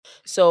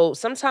So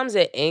sometimes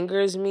it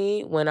angers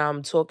me when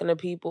I'm talking to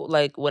people,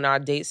 like when I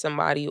date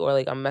somebody or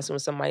like I'm messing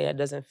with somebody that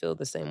doesn't feel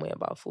the same way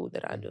about food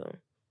that I do.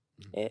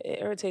 It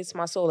irritates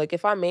my soul. Like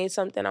if I made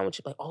something, I want you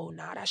to be like, oh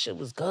nah, that shit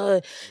was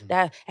good.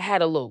 That it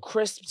had a little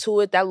crisp to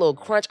it, that little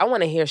crunch. I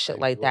want to hear shit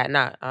like that.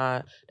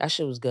 Nah, that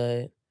shit was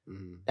good.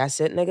 That's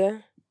it,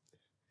 nigga.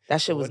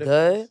 That shit was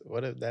good.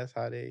 What if that's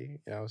how they, you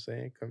know what I'm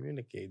saying,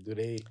 communicate? Do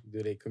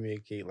they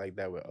communicate like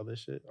that with other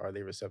shit? Are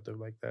they receptive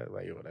like that?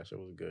 Like, yo, that shit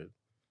was good.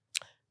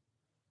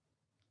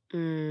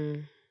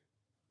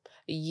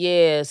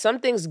 Yeah, some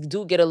things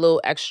do get a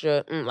little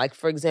extra. Like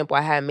for example,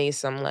 I had made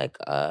some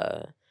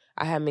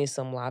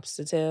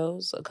lobster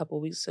tails a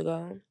couple weeks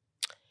ago,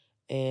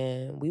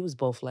 and we was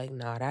both like,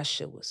 nah, that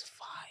shit was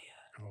fire.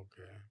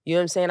 Okay. You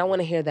know what I'm saying? I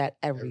want to hear that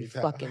every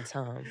fucking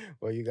time.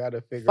 Well, you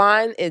gotta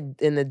Find it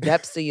in the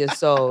depths of your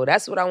soul.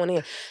 That's what I want to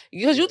hear.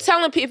 Because you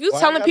telling people, if you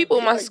telling people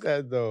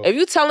if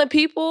you telling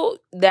people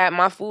that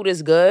my food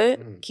is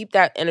good, keep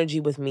that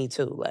energy with me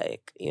too.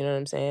 Like, you know what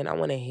I'm saying? I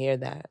want to hear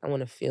that. I want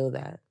to feel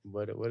that.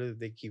 But what if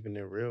they keeping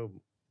it real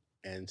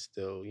and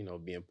still, you know,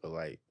 being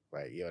polite?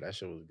 Like, yo, that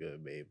shit was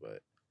good, babe,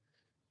 but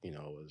you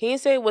know, he didn't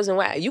say it wasn't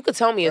whack. You could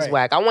tell me it's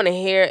whack. I want to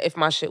hear if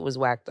my shit was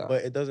whack though.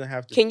 But it doesn't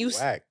have to be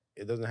whack.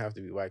 It doesn't have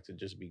to be whack to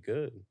just be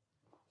good.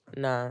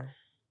 Nah.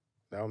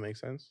 That would make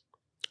sense?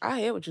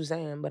 I hear what you're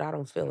saying, but I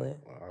don't feel it.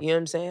 You know what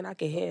I'm saying? I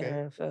can hear it. I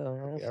don't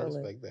feel it. I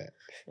respect that.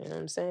 You know what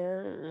I'm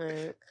saying?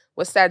 Like,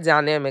 what's that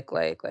dynamic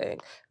like?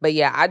 But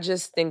yeah, I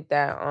just think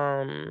that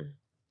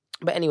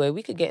but anyway,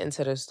 we could get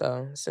into this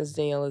though, since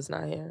Danielle is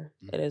not here.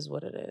 It is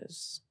what it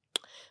is.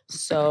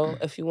 So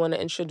if you want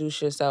to introduce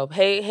yourself.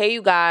 Hey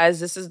you guys,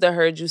 this is the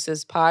Heard You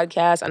Sis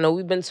podcast. I know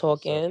we've been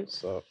talking.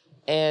 What's up?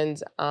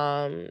 And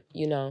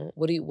you know,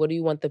 what do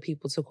you want the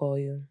people to call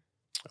you?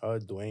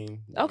 Dwayne.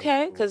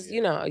 Okay, because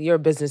you know you're a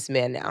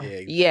businessman now.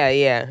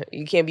 Yeah.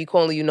 You can't be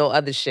calling you no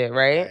other shit,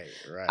 right?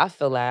 Right. I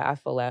feel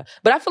that.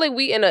 But I feel like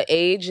we in an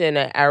age and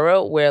an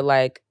era where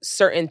like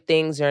certain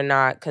things are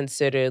not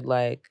considered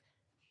like.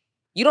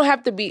 You don't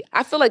have to be.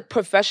 I feel like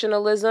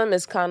professionalism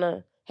is kind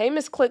of. Hey,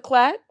 Miss Click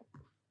Clack.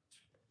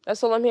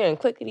 That's all I'm hearing.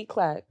 Clickety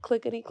clack,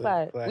 clickety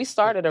clack. We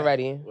started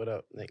already. What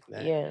up, Nick?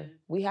 Yeah,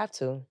 we have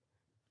to.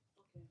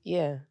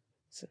 Yeah.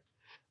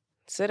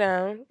 Sit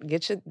down.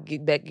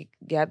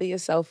 Gather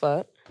yourself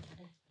up.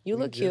 You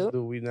look cute.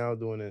 We now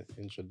doing an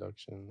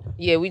introduction.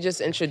 Yeah, we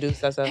just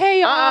introduced ourselves.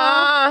 Hey,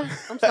 y'all.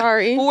 I'm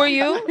sorry. Who are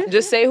you?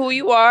 Just say who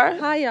you are.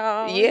 Hi,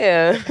 y'all.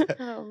 Yeah.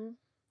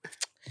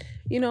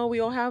 You know, we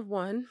all have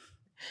one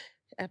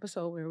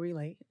episode where we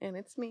late, and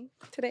it's me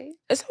today.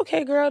 It's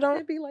okay, girl. Don't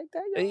it be like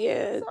that. Y'all.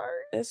 Yeah,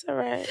 sorry. It's all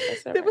right.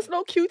 There was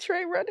no Q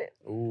train running.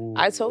 Ooh,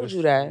 I told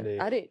you that.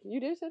 I did. You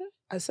did say that?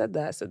 I said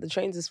that. I said the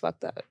trains is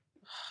fucked up.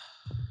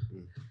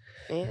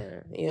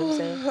 Yeah, you know what I'm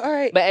saying? All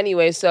right. But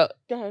anyway, so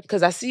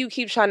because I see you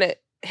keep trying to.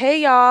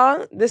 Hey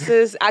y'all, this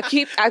is I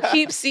keep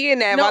seeing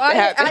that. No,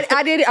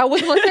 I did it. I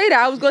was gonna say that.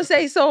 I was gonna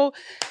say. So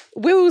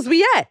where was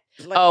we at?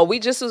 Like, we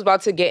just was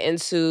about to get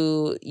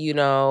into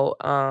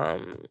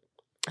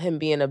him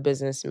being a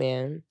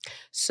businessman.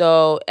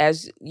 So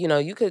as you know,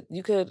 you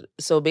could.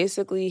 So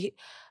basically,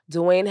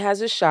 Dwayne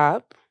has a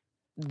shop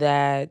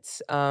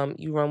that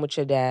you run with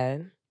your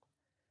dad,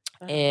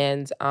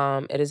 and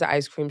it is an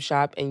ice cream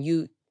shop, and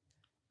you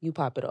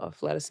pop it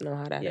off. Let us know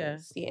how that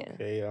is. Yeah.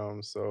 Okay.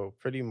 So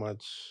pretty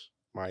much,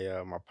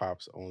 my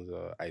pops owns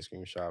a ice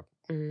cream shop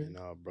in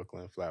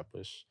Brooklyn,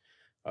 Flatbush,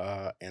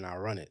 and I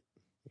run it.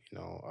 You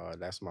know,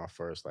 that's my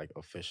first like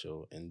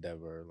official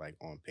endeavor, like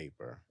on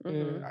paper.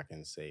 I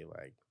can say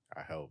like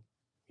I help,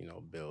 you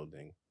know, build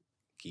and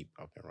keep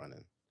up and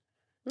running.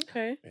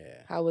 Okay.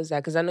 Yeah. How was that?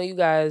 Because I know you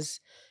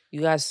guys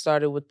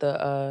started with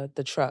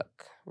the truck,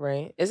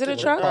 right? Is it a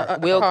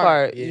truck? Wheel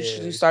cart.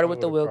 Yeah, you started with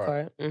the wheel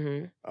cart.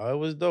 It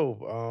was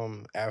dope.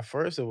 At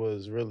first it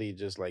was really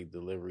just like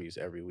deliveries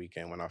every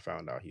weekend when I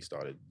found out he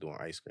started doing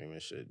ice cream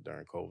and shit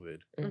during COVID.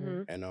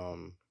 And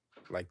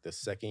like the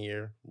second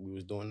year we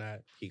was doing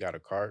that, he got a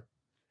cart,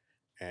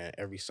 and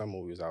every summer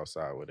we was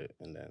outside with it,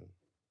 and then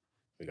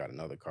we got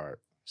another cart,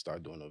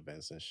 started doing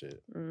events and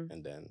shit,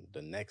 and then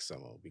the next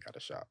summer we got a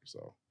shop.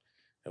 So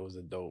it was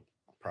a dope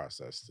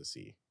process to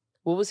see.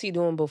 What was he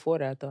doing before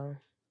that though?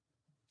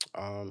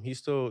 He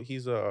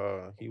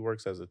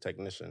works as a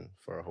technician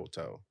for a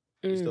hotel.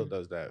 He still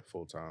does that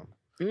full time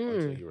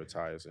until he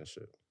retires and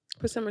shit.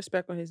 Put some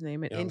respect on his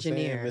name, an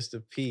engineer.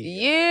 Mr. P.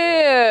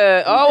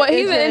 Yeah. Oh,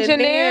 he's an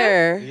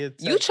engineer.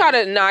 You try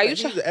to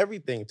he's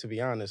everything, to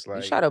be honest.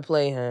 Like you try to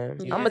play him.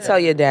 I'm gonna tell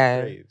your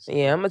dad.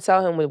 Yeah, I'm gonna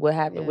tell him what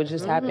happened. What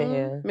just happened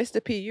here.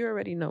 Mr. P, you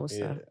already know what's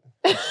up.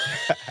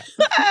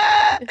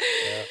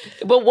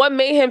 But what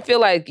made him feel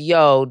like,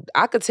 yo,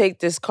 I could take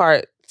this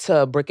cart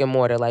to brick and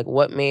mortar? Like,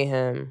 what made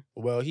him?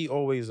 Well, he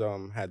always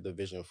had the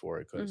vision for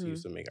it because he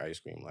used to make ice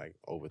cream like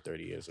over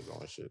 30 years ago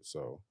and shit.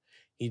 So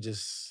he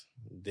just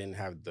didn't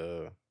have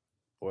but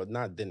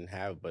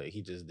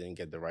he just didn't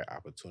get the right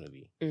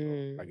opportunity.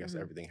 So I guess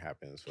everything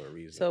happens for a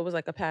reason. So it was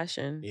like a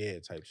passion. Yeah,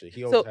 type shit.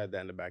 He always had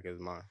that in the back of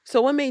his mind.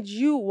 So what made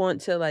you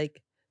want to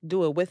like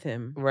do it with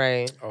him.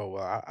 Right. Oh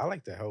well, I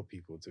like to help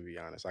people. To be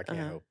honest, I can't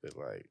help it.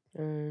 Like,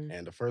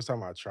 and the first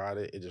time I tried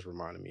it, it just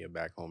reminded me of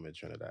back home in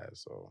Trinidad.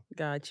 So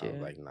Gotcha. I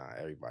was like, nah,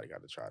 everybody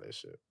got to try this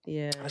shit.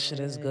 Yeah, that shit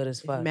is good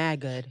as fuck. It's mad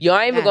good. Yo,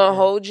 I ain't even Mad gonna good.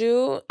 hold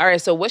you. All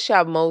right, so what's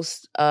your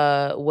most?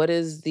 What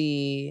is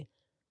the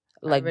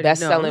like already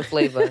best selling know.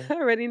 flavor? I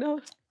already know.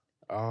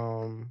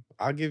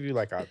 I'll give you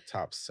like our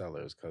top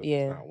sellers because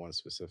Yeah. it's not one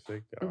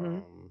specific.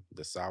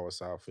 The sour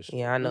for sure.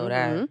 Yeah, I know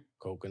that.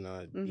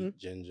 Coconut, beet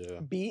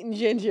ginger. Beaten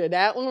ginger,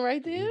 that one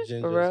right there. Beet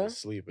ginger For real? is a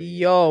sleeper.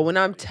 Yo, Yeah, when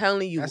I'm like,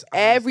 telling you, that's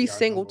every honestly our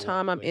single number one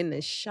time I'm in the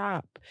flavor.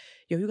 shop,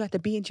 yo, you got the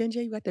beaten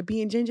ginger. You got the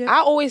beaten ginger. I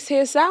always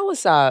hear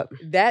soursop.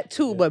 That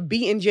too, Yeah. but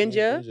beaten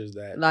ginger. Ginger's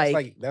that.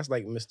 like- That's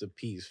like Mr.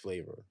 P's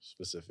flavor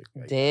specific.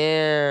 Like,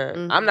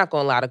 Damn, I'm not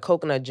gonna lie. The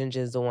coconut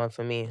ginger is the one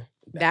for me.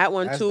 That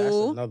one too. That's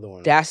another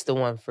one. That's the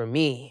one for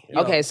me.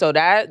 Yeah. Okay, so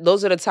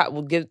those are the top.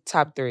 We'll give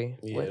top three.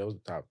 Yeah, What? those are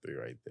top three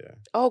right there.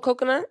 Oh,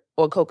 coconut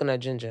or coconut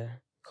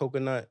ginger?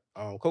 Coconut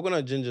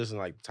ginger's in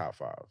like top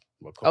 5.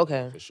 But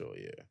Okay. for sure,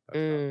 yeah.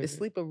 The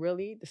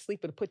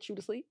sleeper to put you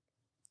to sleep.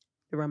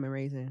 The rum and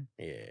raisin.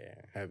 Yeah,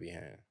 heavy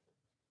hand.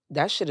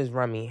 That shit is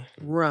rummy.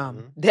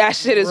 Rum. That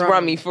shit is Rum.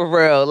 rummy for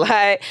real.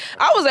 Like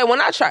I was like,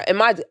 when I tried,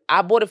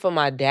 I bought it for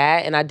my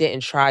dad, and I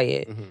didn't try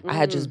it. I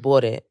had just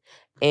bought it,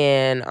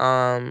 and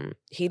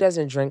he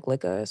doesn't drink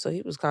liquor, so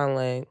he was kind of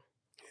like,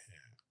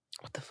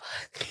 "What the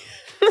fuck."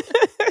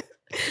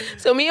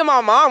 So me and my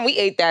mom, we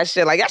ate that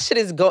shit. Like that shit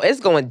is it's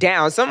going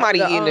down. Somebody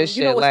eating this shit.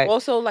 You know what's like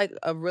also like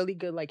a really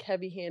good like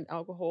heavy hand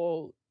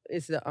alcohol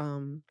is the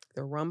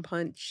rum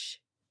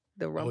punch.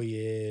 The rum. Oh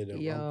yeah, the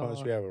rum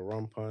punch. We have a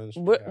rum punch.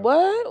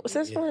 What?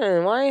 Since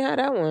when? Why ain't had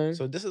that one?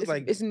 So this is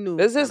It's new.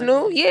 Is this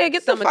new? Yeah,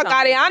 get the fuck Summertime.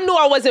 out of here. I knew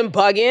I wasn't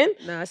bugging.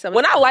 Nah,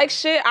 When I like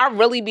shit, I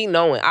really be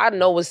knowing. I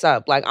know what's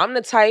up. Like I'm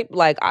the type,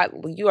 like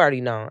you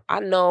already know. I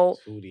know.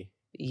 Foodie.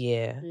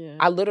 Yeah.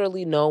 I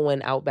literally know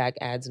when Outback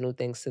adds new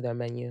things to their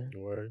menu.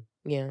 Word.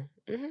 Yeah.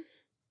 Ooh,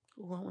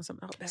 I want some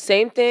Outback.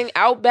 Same thing,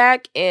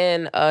 Outback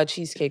and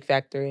Cheesecake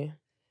Factory.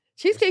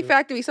 Cheesecake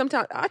Factory,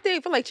 sometimes I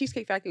feel like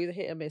Cheesecake Factory is a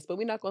hit or miss, but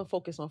we're not going to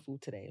focus on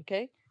food today,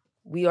 okay?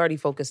 We already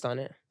focused on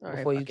it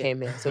before you fuck it.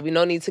 came in. So we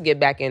no need to get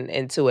back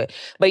into it.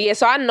 But yeah,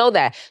 so I know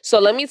that. So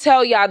let me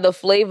tell y'all the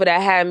flavor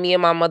that had me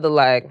and my mother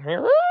like,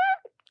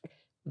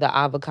 the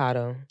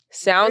avocado.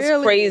 Sounds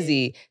Really?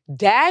 crazy.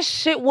 That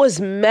shit was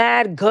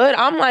mad good.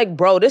 I'm like,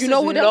 bro, this You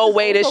know is what no else is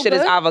way this also shit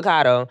is good?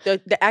 avocado.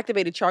 The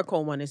activated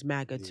charcoal one is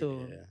mad good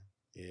too.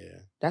 Yeah.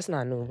 That's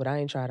not new, but I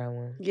ain't tried that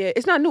one. Yeah,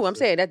 it's not new. I'm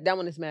saying that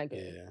one is mad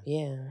good.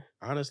 Yeah.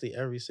 Honestly,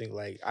 every single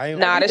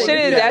Nah, that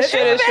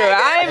shit is true.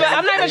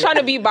 I'm not even trying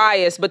to be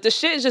biased, but the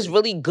shit is just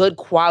really good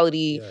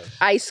quality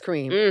ice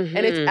cream. Mhm.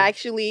 And it's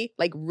actually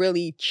like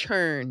really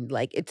churned.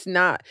 Like it's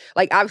not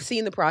like I've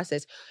seen the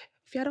process.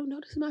 If y'all don't know,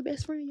 this is my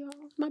best friend, y'all.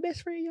 My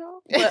best friend,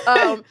 y'all.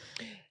 But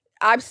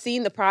I've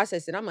seen the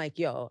process and I'm like,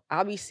 yo,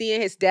 I'll be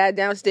seeing his dad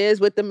downstairs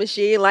with the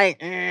machine, like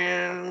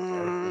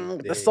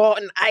the salt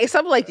and ice.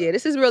 I'm like, yeah,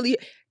 this is really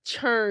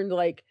churned,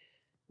 like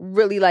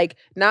really like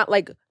not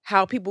like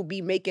how people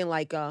be making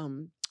like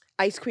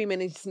ice cream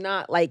and it's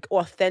not like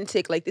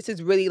authentic. Like this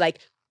is really like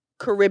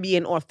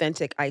Caribbean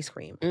authentic ice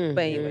cream. But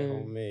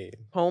anyway,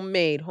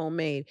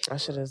 homemade.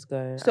 That shit is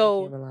good.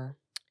 So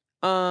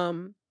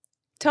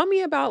tell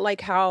me about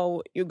like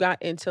how you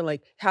got into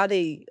like how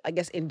they, I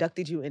guess,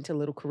 inducted you into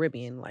Little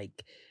Caribbean.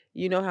 Like,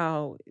 you know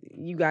how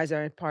you guys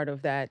are part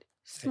of that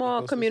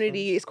small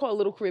community. It's called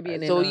Little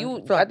Caribbean.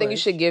 So I think you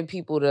should give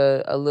people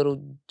a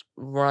little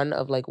run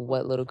of like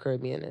what Little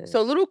Caribbean is.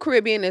 So Little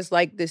Caribbean is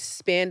like this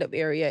span of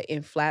area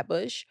in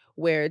Flatbush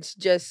where it's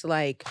just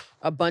like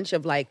a bunch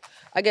of like,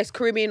 I guess,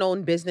 Caribbean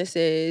owned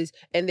businesses,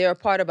 and they're a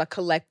part of a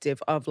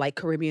collective of like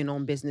Caribbean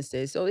owned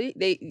businesses. So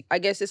they I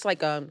guess it's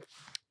like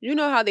you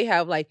know how they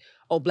have like,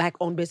 Black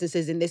owned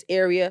businesses in this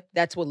area?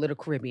 That's what Little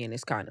Caribbean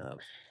is kind of.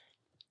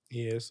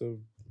 Yeah, it's a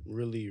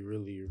really,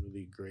 really,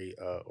 really great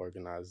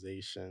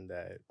organization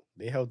that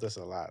they helped us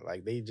a lot.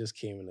 Like they just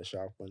came in the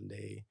shop one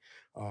day.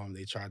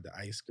 They tried the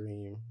ice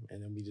cream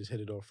and then we just hit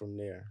it off from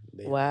there.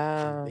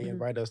 Wow. They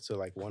invited us to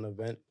like one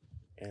event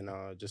and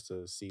just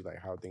to see like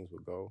how things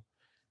would go.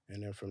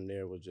 And then from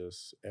there was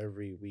just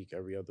every week,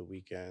 every other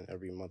weekend,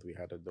 every month we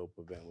had a dope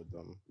event with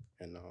them.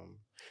 And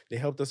they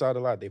helped us out a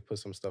lot. They put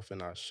some stuff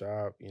in our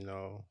shop, you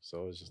know.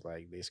 So it's just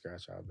like they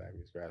scratch our back,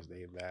 we scratch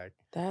their back.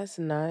 That's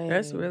nice.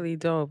 That's really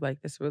dope. Like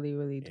that's really,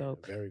 really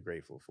dope. Very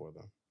grateful for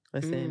them.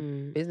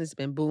 Listen, business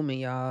been booming,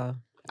 y'all.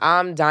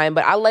 I'm dying,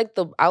 but I like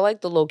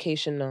the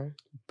location though.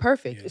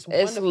 Perfect. Yeah.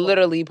 It's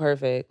literally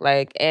perfect.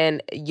 Like,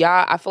 and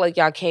y'all, I feel like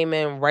y'all came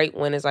in right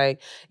when it's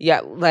like,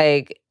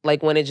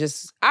 like when it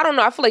just, I don't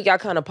know. I feel like y'all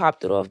kind of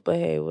popped it off, but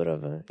hey,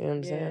 whatever. You know what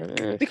I'm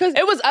saying? Because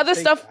it was other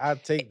stuff. I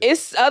take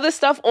it's other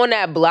stuff on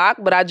that block,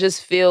 but I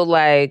just feel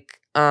like,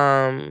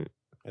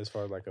 it's As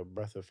far as like a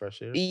breath of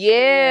fresh air.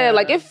 Yeah,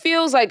 like it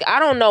feels like, I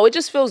don't know, it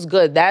just feels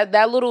good.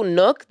 That little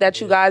nook that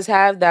you guys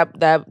have,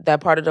 that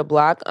part of the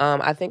block,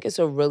 I think it's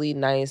a really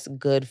nice,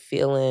 good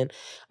feeling.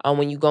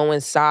 When you go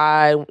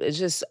inside, it's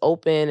just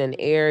open and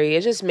airy.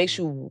 It just makes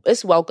you,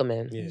 it's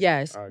welcoming.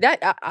 Yes,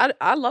 that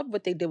I love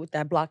what they did with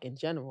that block in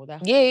general.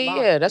 That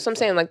Yeah. That's what I'm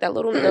saying. Like that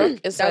little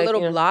nook, it's that like,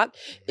 little block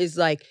is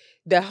like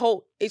the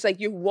whole. It's like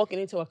you're walking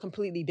into a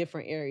completely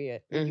different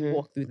area when you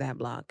walk through that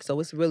block. So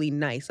it's really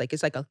nice. Like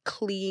it's like a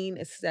clean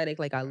aesthetic.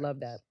 Like I love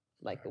that.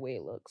 Like the way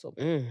it looks.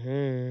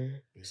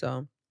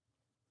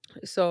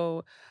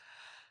 So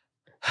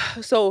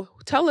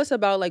tell us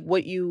about like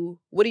what do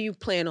you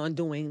plan on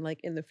doing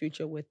like in the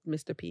future with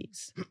Mr.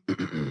 P's?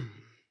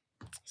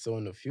 So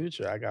in the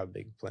future, I got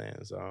big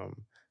plans.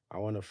 I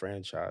want to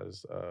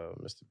franchise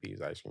Mr.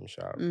 P's ice cream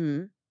shop,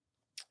 and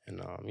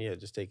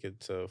just take it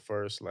to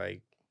first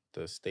like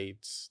the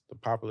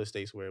popular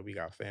states where we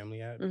got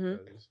family at,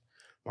 because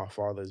my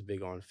father is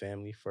big on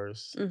family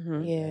first.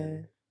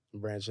 And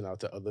branching out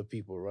to other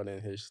people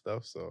running his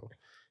stuff. So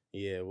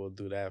yeah, we'll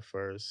do that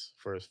first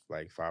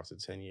like 5 to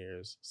 10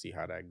 years, see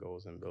how that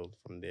goes and build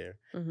from there.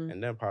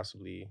 And then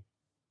possibly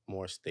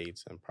more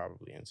states and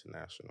probably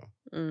international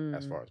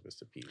as far as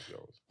Mr. P's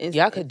goes.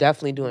 Y'all could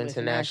definitely do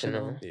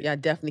international. Yeah,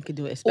 definitely could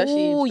do it.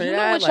 Especially you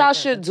know what y'all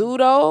should do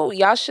though?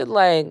 Y'all should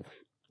like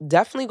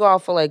definitely go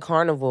out for like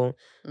carnival.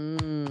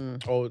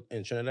 Oh,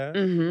 in Trinidad?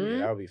 Yeah,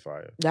 that would be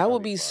fire. That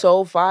would be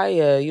so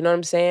fire. You know what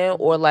I'm saying?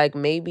 Or like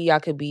maybe I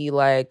could be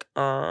like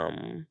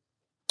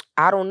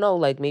I don't know,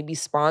 like maybe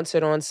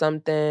sponsored on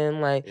something.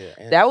 Like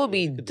that would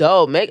be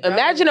dope.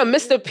 Imagine a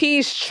Mr.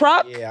 P's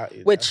truck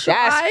with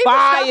that's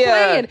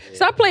fire.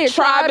 Stop playing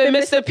Tribe and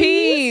Mr.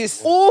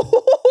 P's. Ooh.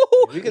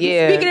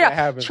 Speaking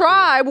of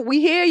Tribe,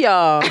 we hear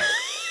y'all.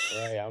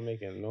 Right, I'm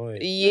making noise.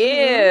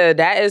 Yeah,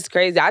 that is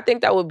crazy. I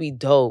think that would be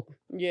dope.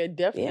 Yeah,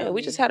 definitely. Yeah,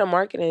 we just had a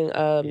marketing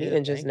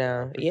meeting just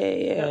now.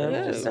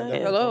 Yeah. Just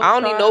saying. Hello, I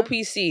don't need no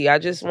PC. I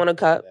just want a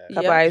cup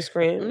of ice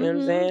cream. You know what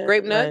I'm saying?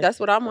 Grape nut, that's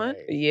what I want.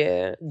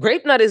 Yeah.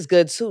 Grape nut is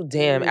good too.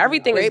 Damn.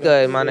 Everything is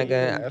good, my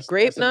nigga.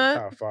 Grape nut.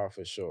 Top 5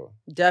 for sure.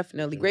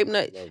 Definitely. Grape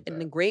nut.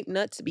 And the grape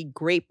nuts be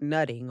grape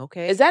nutting,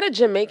 okay? Is that a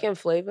Jamaican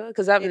flavor?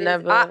 Because I've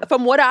never.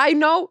 From what I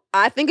know,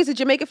 I think it's a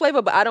Jamaican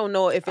flavor, but I don't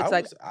know if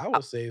it's I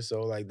would say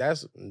so. Like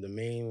that's the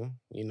main,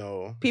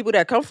 people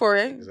that come for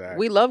it. Exactly.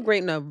 We love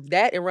grape nut.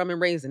 That and rum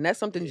and raisin. That's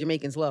something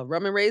Jamaicans love.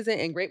 Rum and raisin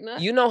and grape nut.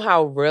 You know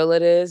how real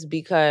it is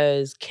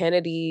because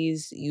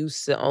Kennedy's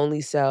used to only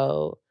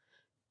sell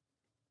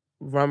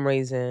rum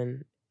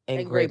raisin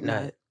and grape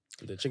nut.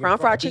 The chicken Crown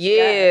fried chicken.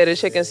 Yeah, the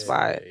chicken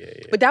spot. Yeah.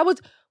 But that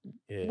was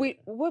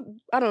what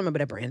I don't remember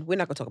that brand. We're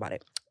not gonna talk about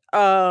it.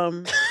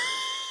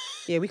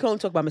 Yeah, we can only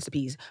talk about Mr.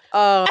 P's.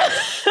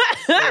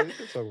 Yeah, we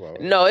can talk about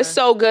it. No, it's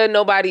so good.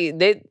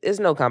 There's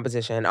no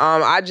competition.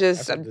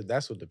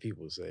 That's what the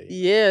people say.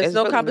 Yeah, it's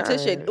no really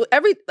competition. not.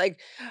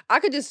 I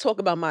could just talk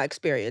about my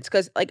experience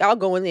because like I'll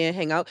go in there and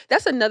hang out.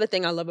 That's another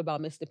thing I love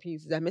about Mr.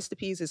 P's is that Mr.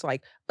 P's is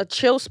like a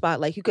chill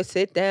spot. Like you could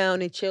sit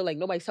down and chill. Like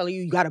nobody's telling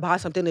you gotta buy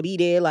something to be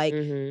there. Like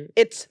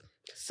it's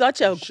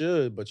such a You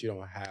should, but you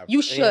don't have.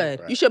 You should.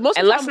 Right. You should. Most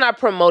and let's not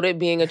promote it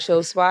being a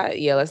chill spot.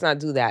 Yeah, let's not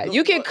do that.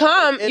 You can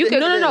come. You can.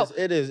 No.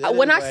 It is.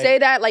 When I say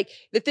that, like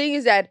the thing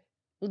is that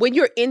when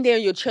you're in there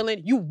and you're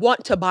chilling, you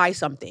want to buy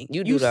something.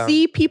 You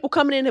see people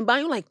coming in and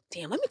buying. You're like,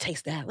 damn, let me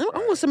taste that. I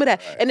want some of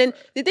that. And then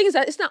the thing is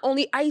that it's not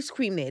only ice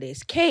cream there.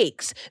 There's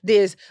cakes.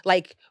 There's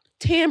like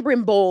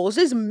tambourine bowls.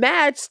 There's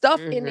mad stuff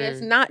in there. It's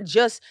not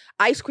just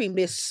ice cream.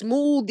 There's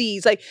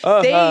smoothies. Like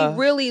they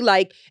really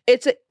like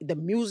the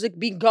music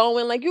be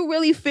going. Like you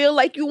really feel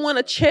like you want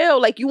to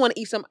chill. Like you want to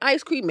eat some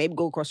ice cream. Maybe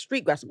go across the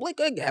street, grab some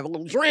liquor, have a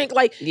little drink.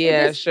 Like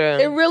sure.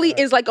 It really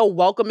is like a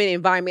welcoming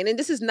environment. And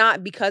this is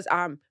not because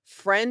I'm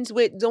friends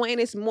with Dwayne.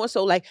 It's more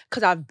so like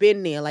because I've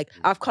been there. Like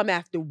I've come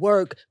after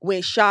work,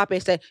 went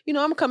shopping, said,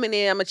 I'm coming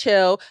in, I'm gonna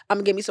chill, I'm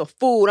gonna get me some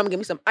food, I'm gonna get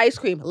me some ice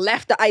cream,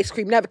 left the ice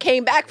cream, never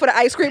came back for the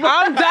ice cream.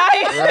 I'm dying.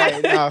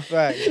 Right, nah,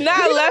 fact.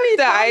 Not left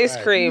the ice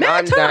cream.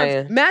 I'm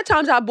dying. Mad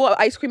times I bought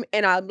ice cream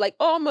and I'm like,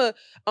 I'm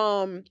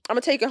gonna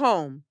take it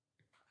home.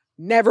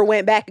 Never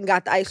went back and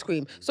got the ice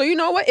cream. So you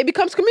know what? It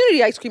becomes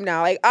community ice cream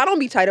now. Like I don't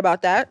be tight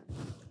about that.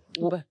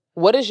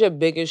 What do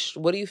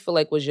you feel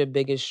like was your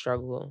biggest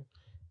struggle?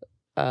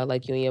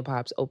 Like you and your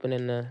pops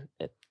opening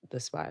the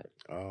spot?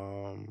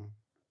 For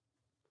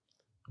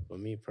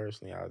me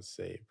personally, I would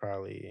say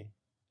probably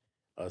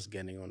us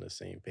getting on the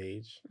same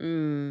page.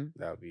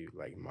 That would be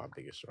like my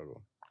biggest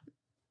struggle.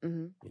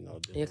 Yeah,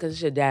 because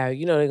it's your dad.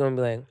 They're gonna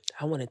be like,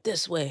 I want it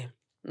this way.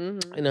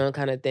 Kind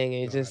of thing.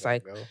 And it's just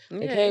like,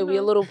 okay,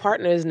 we're little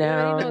partners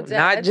now.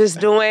 Not just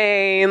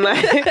Dwayne,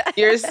 like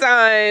your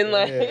son.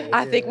 Like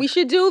I think we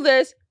should do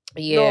this.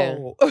 Yeah.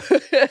 No.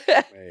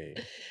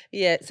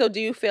 Yeah. So do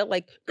you feel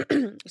like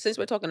since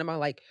we're talking about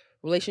like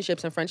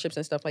relationships and friendships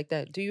and stuff like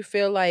that, do you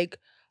feel like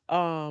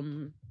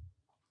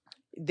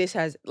this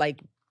has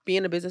like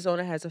being a business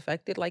owner has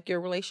affected like your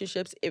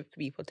relationships? It could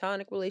be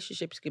platonic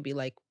relationships, it could be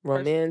like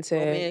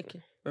romantic.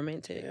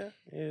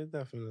 Yeah,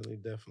 definitely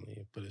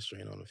put a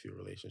strain on a few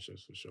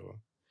relationships for sure.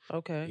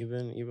 Okay.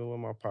 Even with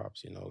my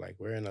pops, like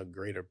we're in a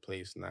greater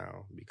place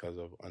now because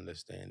of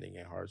understanding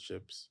and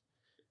hardships.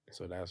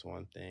 So that's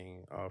one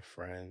thing.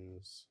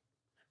 Friends,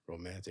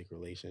 romantic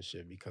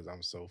relationship, because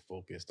I'm so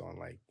focused on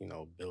like,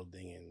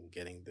 building and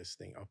getting this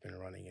thing up and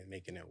running and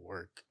making it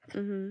work.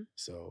 Mm-hmm.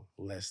 So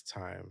less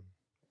time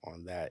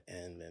on that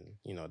end,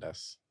 and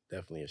that's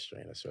definitely a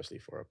strain, especially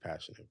for a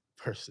passionate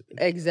person.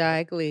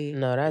 Exactly.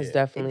 No, that's Yeah.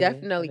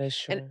 Definitely. that is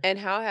true. And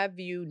how have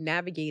you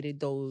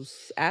navigated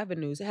those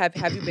avenues? Have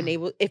you been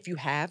able, if you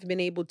have been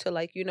able to,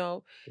 like,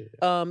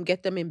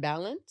 get them in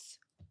balance?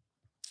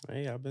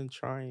 Hey, I've been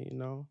trying.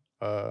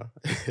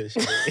 This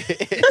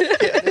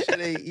shit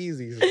ain't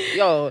easy. So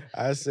Yo,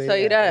 I say tell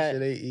you that that.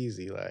 shit ain't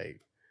easy.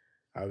 Like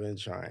I've been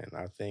trying.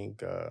 I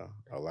think a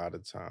lot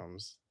of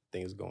times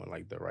things going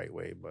like the right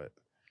way, but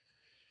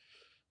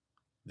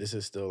this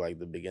is still like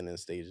the beginning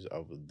stages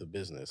of the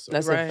business. So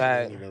That's a it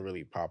fact. didn't even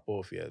really pop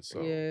off yet.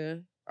 So Yeah.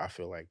 I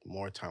feel like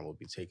more time will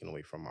be taken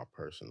away from my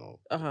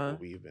personal Uh-huh.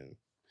 before we even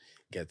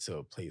get to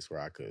a place where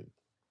I could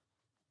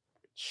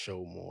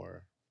show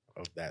more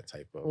of that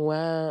type of.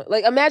 Wow.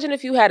 Like, imagine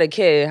if you had a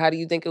kid. How do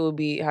you think it would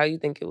be? How you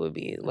think it would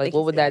be? Like,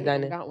 what would that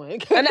done? Got one.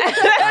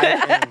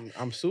 And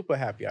I'm super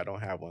happy I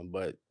don't have one,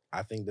 but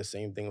I think the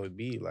same thing would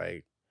be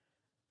like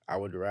I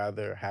would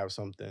rather have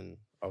something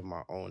of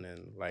my own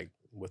and like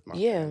with my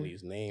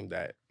family's name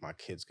that my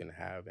kids can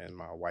have and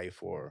my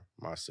wife or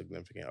my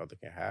significant other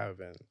can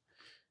have, and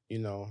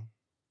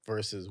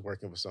versus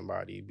working for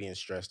somebody, being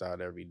stressed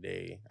out every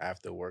day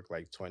after work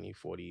like 20,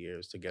 40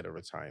 years to get a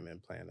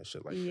retirement plan and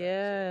shit like that.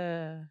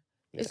 Yeah.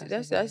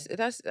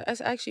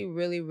 That's actually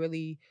really,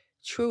 really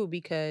true,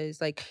 because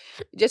like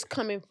just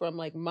coming from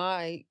like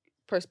my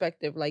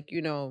perspective, like,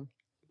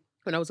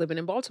 when I was living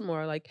in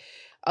Baltimore, like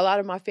a lot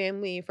of my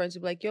family and friends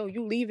would be like, yo,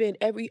 you leaving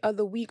every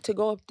other week to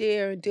go up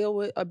there and deal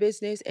with a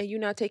business and you're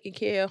not taking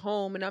care of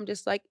home. And I'm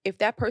just like, if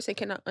that person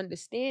cannot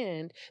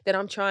understand that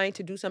I'm trying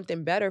to do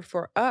something better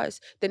for us,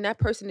 then that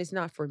person is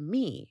not for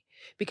me.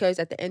 Because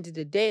at the end of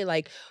the day,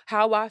 like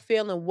how I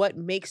feel and what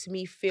makes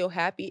me feel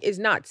happy is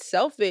not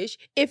selfish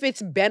if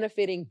it's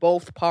benefiting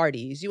both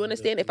parties. You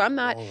understand? If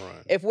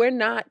we're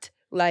not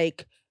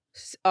like,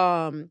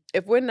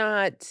 if we're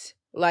not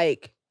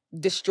like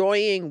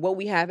destroying what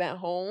we have at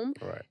home,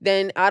 Right.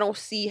 then I don't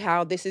see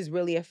how this is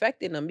really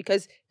affecting them.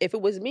 Because if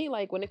it was me,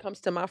 like when it comes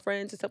to my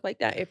friends and stuff like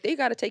that, if they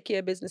got to take care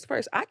of business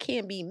first, I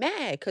can't be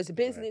mad, because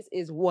business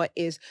is what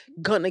is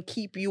gonna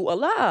keep you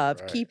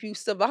alive, keep you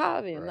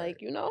surviving.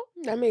 Like,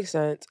 That makes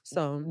sense.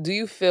 So do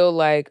you feel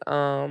like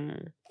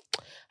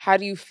how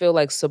do you feel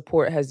like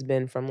support has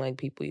been from like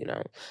people,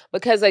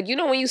 because like,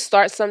 when you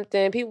start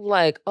something, people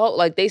like, oh,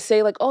 like they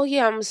say like, oh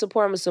yeah, I'm a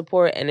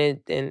support, and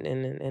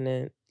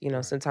then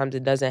sometimes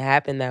it doesn't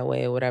happen that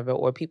way or whatever,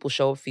 or people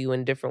show up for you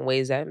in different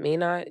ways that may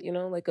not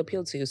like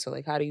appeal to you. So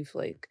like, how do you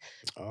feel like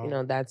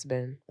that's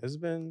been? It's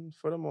been,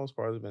 for the most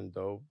part, it's been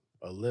dope.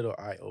 A little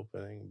eye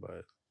opening,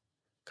 but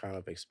kind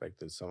of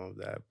expected some of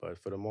that. But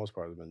for the most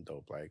part, it's been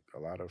dope. Like a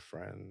lot of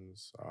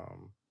friends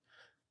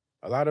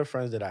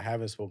that I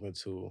haven't spoken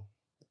to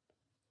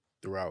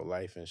throughout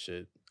life and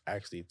shit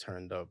actually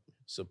turned up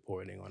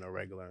supporting on a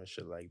regular and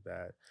shit like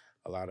that.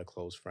 A lot of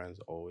close friends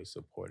always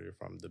supported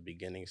from the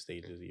beginning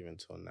stages even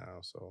till now.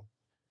 So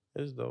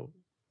it's dope.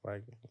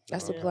 Like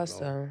That's I a have plus,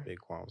 no though. big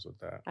qualms with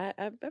that.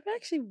 I've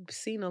actually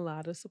seen a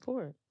lot of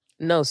support.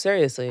 No,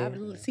 seriously.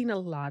 I've seen a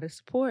lot of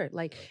support.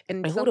 Like,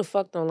 and who the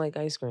fuck don't like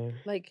ice cream?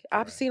 Like,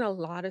 I've seen a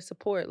lot of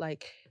support.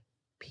 Like,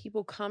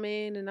 people come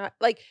in and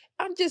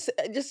I'm just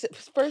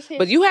firsthand.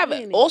 But you have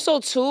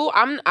also too.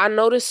 I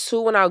noticed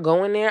too when I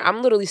go in there,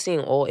 I'm literally seeing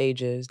all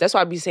ages. That's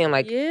why I be saying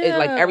like,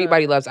 like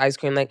everybody loves ice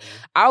cream. Like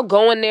I'll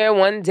go in there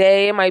one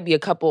day, it might be a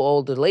couple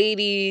older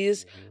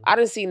ladies. I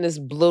done seen this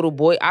little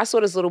boy. I saw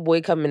this little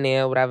boy come in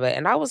there, whatever,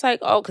 and I was like,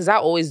 oh, because I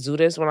always do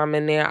this when I'm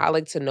in there. I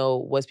like to know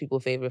what's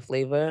people's favorite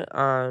flavor.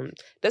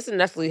 Doesn't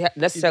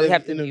necessarily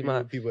have to be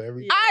my. People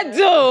every. I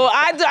do.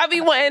 I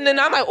be wanting, and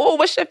I'm like, oh,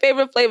 what's your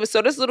favorite flavor?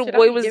 So this little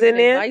boy was in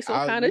there.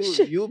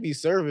 You'll be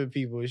serving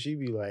people, and she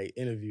be like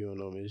interviewing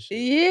them and shit.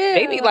 Yeah,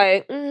 they be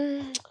like,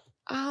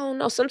 I don't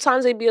know.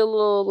 Sometimes they be a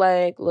little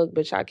like, look,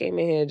 bitch, I came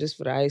in here just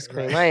for the ice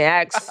cream. Right. I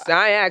ain't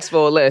asked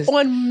for a list.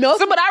 On milk.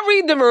 So, but I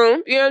read the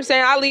room. You know what I'm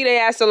saying? I leave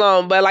their ass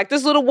alone. But like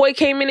this little boy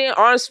came in there,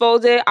 arms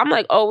folded. I'm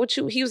like, oh, what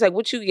you? He was like,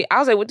 what you get? I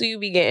was like, what do you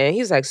be getting?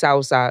 He was like,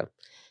 soursop.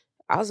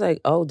 I was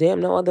like, oh, damn,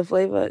 no other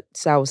flavor?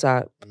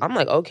 Soursop. I'm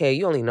like, okay,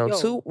 you only know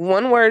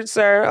one word,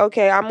 sir.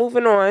 Okay, I'm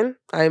moving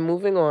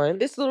on.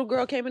 This little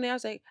girl came in there. I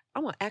was like, I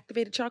want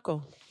activated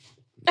charcoal.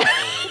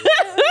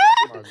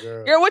 My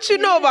girl. Girl, what you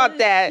know about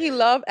that? He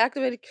loved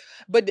activated.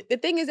 But the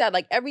thing is that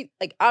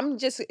I'm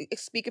just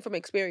speaking from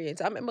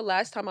experience. I remember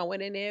last time I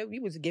went in there, we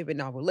was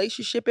giving our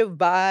relationship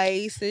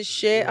advice and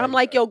shit. I'm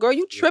like, yo, girl,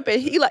 you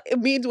tripping. He like,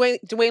 me and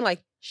Dwayne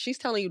like, she's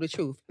telling you the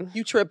truth.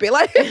 You tripping.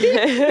 Like,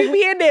 we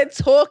be in there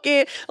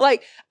talking.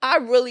 Like, I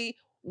really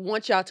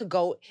want y'all to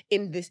go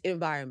in this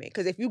environment.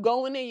 Because if you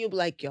go in there, you'll be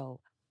like, yo,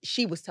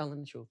 she was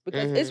telling the truth.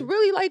 Because it's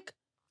really like,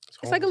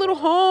 It's like a little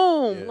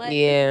home. Yeah. Like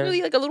it's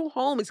really like a little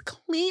home. It's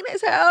clean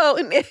as hell.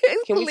 And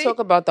Can we talk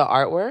about the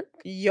artwork?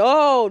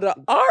 Yo, the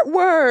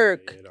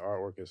artwork. Yeah, the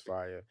artwork is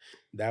fire.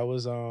 That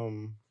was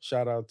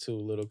shout out to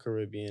Little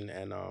Caribbean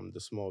and the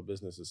Small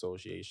Business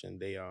Association.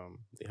 They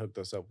hooked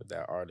us up with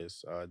that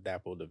artist,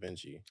 Dapo Da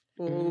Vinci.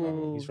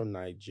 He's from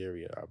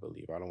Nigeria, I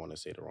believe. I don't want to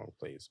say the wrong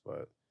place,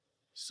 but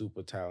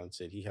super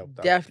talented. He helped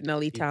out.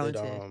 Definitely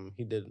talented.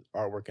 He did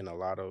artwork in a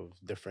lot of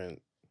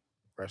different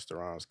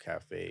restaurants,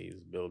 cafes,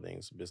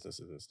 buildings,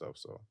 businesses, and stuff.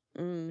 So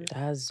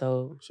that's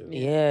dope.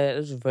 Yeah, it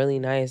was really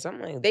nice.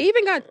 I'm like, they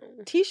even got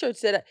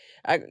T-shirts that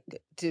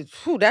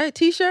that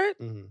T-shirt,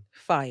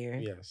 fire.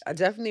 Yes, I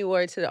definitely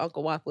wore it to the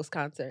Uncle Waffles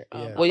concert.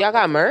 Well, y'all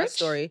got merch?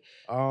 Story.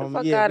 The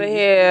fuck out of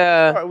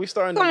here. We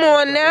starting. Come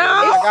on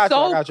now. I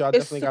got you. I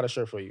definitely got a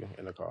shirt for you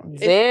in the car.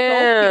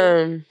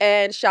 Damn. So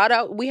and shout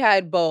out, we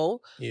had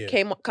Bo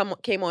came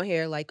on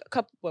here like a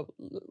couple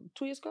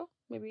 2 years ago,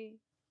 maybe.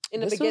 In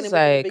the beginning, was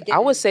like I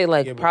would say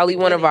like probably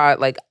one of our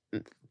like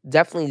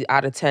definitely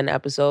out of 10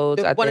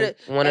 episodes. I think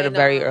one of the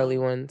very early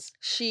ones.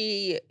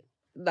 She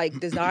like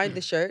designed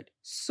the shirt,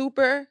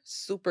 super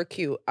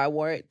cute. I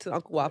wore it to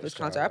Uncle Waffles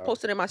concert. I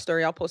posted it in my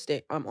story. I'll post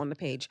it on the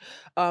page.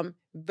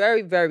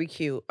 Very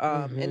cute.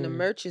 And the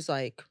merch is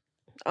like,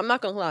 I'm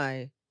not gonna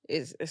lie.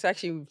 It's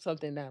actually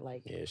something that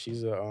like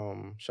she's a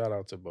shout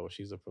out to Bo.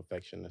 She's a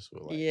perfectionist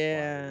with like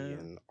quality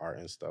and art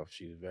and stuff.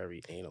 She's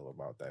very anal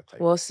about that type.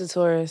 Well, it's the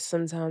tourist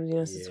sometimes,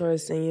 it's the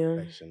tourist in you.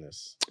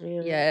 Perfectionist.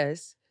 Yeah.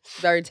 Yes,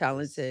 very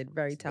talented,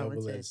 very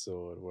talented. Double-edged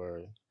sword,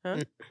 word. Huh?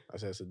 I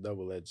said it's a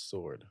double-edged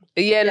sword.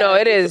 Yeah, no,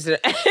 it is. It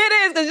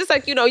is because just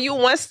like you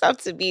want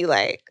stuff to be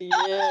like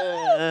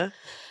yeah.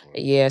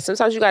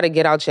 Sometimes you got to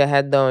get out your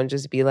head though and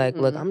just be like,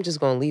 look, I'm just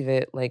gonna leave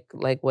it like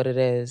what it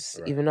is,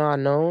 even though I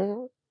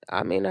know.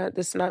 I may not,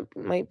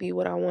 might be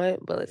what I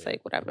want, but it's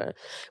like whatever.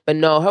 But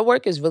no, her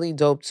work is really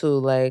dope too.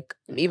 Like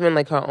even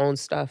like her own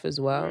stuff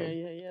as well.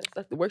 Yeah.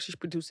 The work she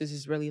produces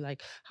is really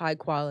like high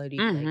quality,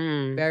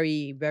 like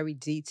very, very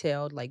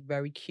detailed, like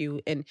very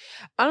cute. And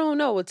I don't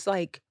know, it's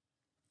like,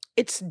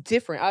 it's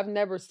different. I've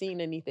never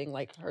seen anything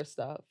like her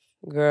stuff.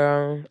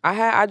 Girl,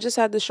 I just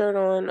had the shirt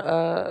on.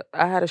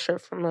 I had a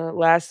shirt from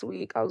last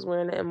week. I was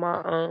wearing it in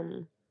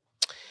my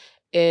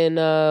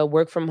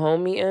work from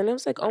home meeting. I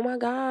was like, oh my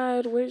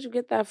God, where did you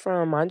get that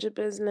from? Mind your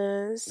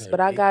business. But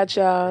I got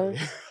y'all.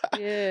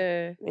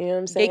 Yeah. You know what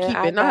I'm saying?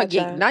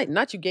 Gatekeeping.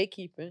 Not you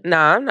gatekeeping.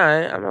 Nah, I'm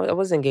not. I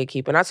wasn't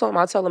gatekeeping. I told him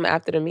I'll tell him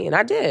after the meeting.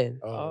 I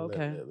did. Oh,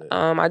 okay.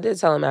 I did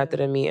tell him after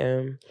the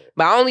meeting.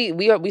 But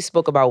we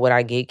spoke about what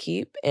I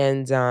gatekeep,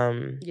 and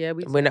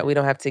we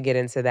don't have to get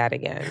into that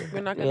again.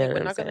 We're not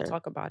gonna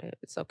talk about it.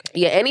 It's okay.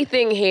 Yeah,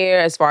 anything here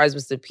as far as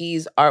Mr.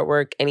 P's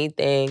artwork,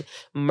 anything,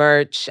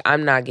 merch,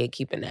 I'm not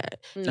gatekeeping that.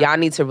 No. Y'all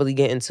need to really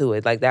get into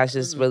it. Like that's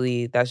just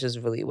really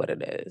what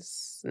it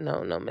is.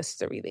 No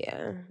mystery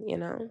there,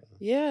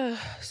 Yeah.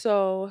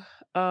 So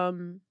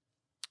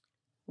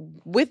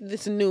with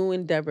this new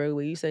endeavor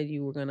where you said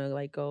you were gonna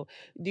like go,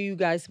 do you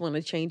guys want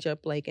to change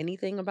up like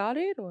anything about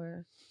it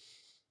or?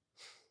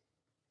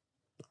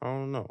 I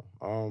don't know.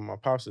 My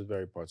pops is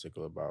very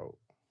particular about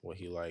what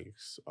he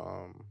likes.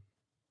 I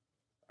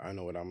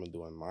know what I'm gonna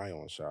do in my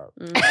own shop.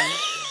 This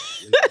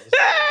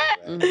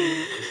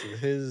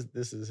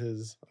is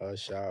his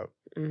shop.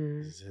 This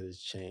is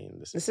his chain.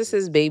 This is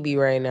his baby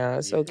right now.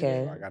 It's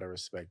okay. I gotta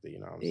respect it. You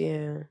know what I'm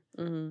saying?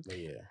 But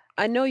yeah.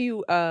 I know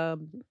you. I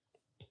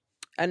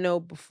know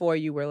before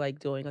you were like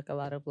doing like a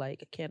lot of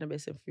like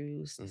cannabis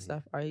infused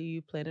stuff. Are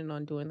you planning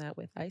on doing that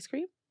with ice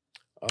cream?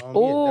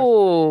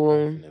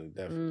 Oh,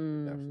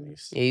 definitely.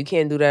 Yeah, you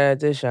can't do that at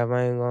this shop.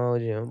 I ain't gonna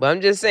hold you, but I'm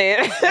just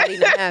saying.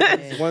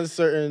 Once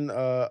certain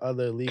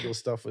other legal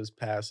stuff was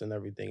passed and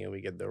everything, and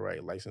we get the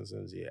right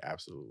licenses, yeah,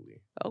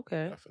 absolutely.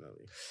 Okay,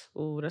 definitely.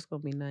 Oh, that's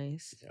gonna be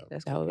nice.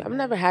 Yep. I've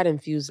never had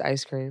infused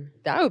ice cream.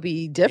 That would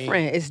be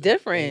different. It's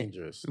different.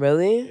 Dangerous.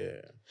 Really?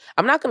 Yeah.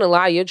 I'm not gonna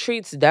lie. Your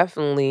treats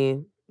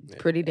definitely.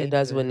 Pretty dangerous. It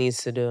does what it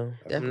needs to do.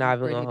 I'm not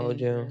even gonna hold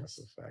you. That's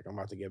a fact. I'm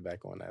about to get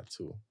back on that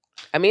too.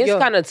 I mean, it's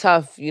kind of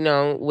tough,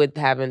 with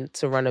having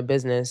to run a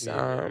business,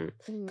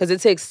 because it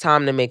takes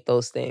time to make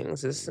those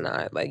things. It's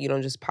not like you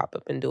don't just pop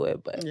up and do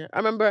it. But I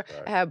remember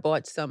I had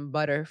bought some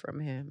butter from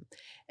him,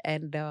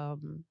 and I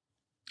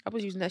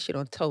was using that shit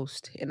on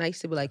toast, and I used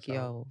to be like,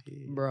 "Yo,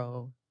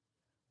 bro,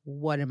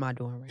 what am I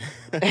doing right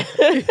now?"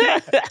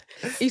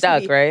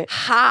 Stuck, right?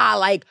 Ha!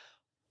 Like,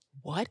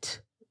 what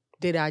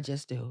did I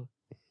just do?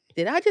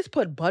 Did I just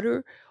put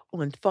butter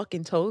on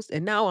fucking toast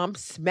and now I'm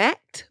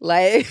smacked?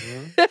 Like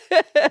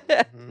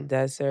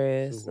that's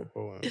serious. Super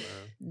potent, man.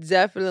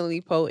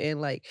 Definitely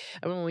potent. Like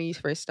I remember when you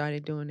first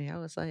started doing it, I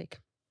was like,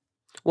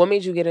 what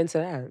made you get into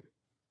that?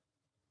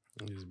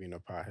 Just being a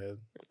pothead.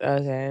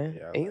 Okay.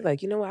 Yeah, and you're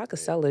like, you know what? I could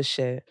sell this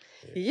shit.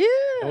 Yeah.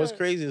 And what's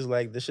crazy is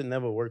like this shit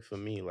never worked for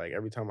me. Like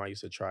every time I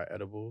used to try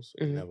edibles,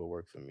 it never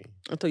worked for me.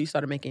 Until you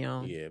started making your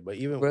own. Yeah, but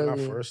even when I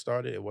first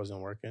started, it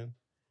wasn't working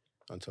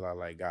until I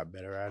like got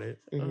better at it.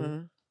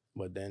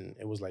 But then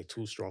it was like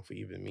too strong for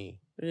even me.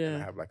 Yeah.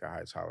 And I have like a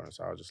high tolerance.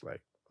 So I was just like,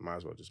 I might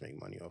as well just make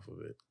money off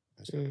of it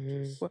instead of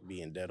just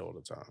being dead all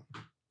the time.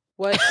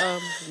 What?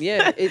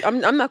 Yeah. I'm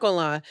not gonna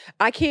lie.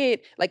 I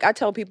can't. Like I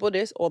tell people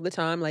this all the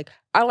time. Like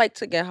I like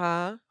to get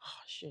high.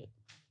 Oh shit.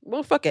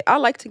 Well, fuck it. I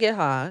like to get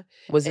high.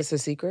 Was this a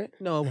secret?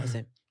 No, it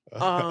wasn't.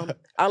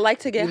 I like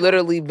to get You high.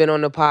 literally been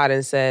on the pod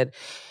and said,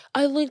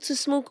 I like to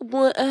smoke a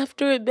blunt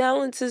after it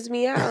balances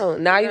me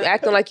out. Now you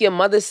acting like your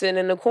mother sitting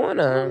in the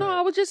corner. No,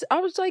 I was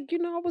like,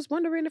 I was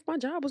wondering if my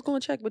job was going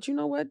to check, but you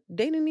know what?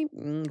 They didn't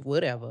even,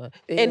 whatever.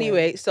 Yeah.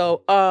 Anyway,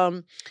 so,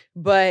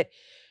 but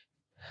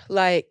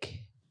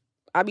like,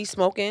 I be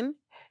smoking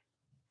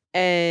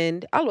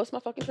and I lost my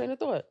fucking train of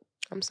thought.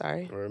 I'm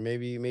sorry. Or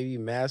maybe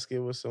mask it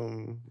with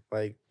some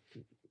like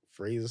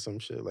phrase or some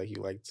shit like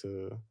you like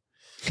to.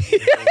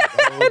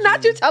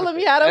 Not you telling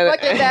me how to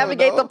fucking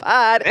navigate the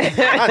pod.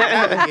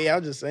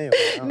 I'm just saying.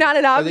 No,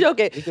 I'm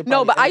joking.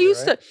 No, but I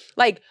used to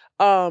like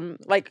I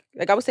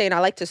was saying, I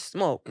like to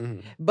smoke,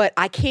 but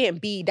I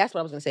can't be. That's what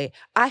I was gonna say.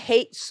 I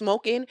hate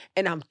smoking,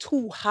 and I'm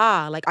too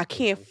high. Like I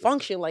can't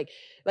function. Like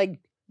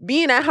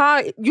being that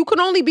high, you can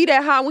only be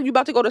that high when you're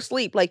about to go to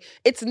sleep. Like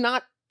it's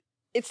not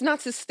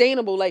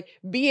sustainable. Like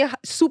being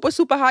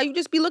super high, you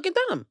just be looking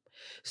dumb.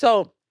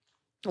 So.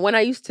 When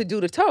I used to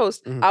do the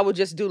toast, I would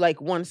just do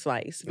like one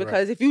slice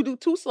because if you do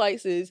 2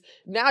 slices,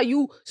 now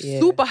you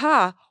super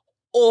high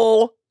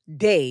all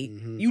day.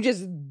 You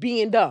just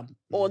being dumb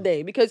all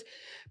day because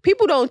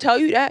people don't tell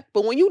you that.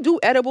 But when you do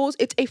edibles,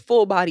 it's a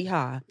full body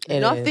high.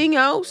 Nothing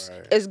else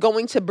is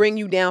going to bring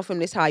you down from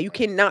this high. You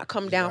cannot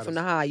come down from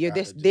the high. You're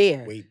just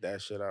there. Wait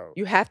that shit out.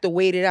 You have to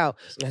wait it out.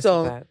 That's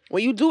so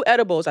when you do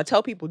edibles, I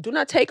tell people, do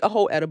not take a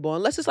whole edible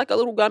unless it's like a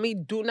little gummy.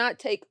 Do not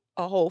take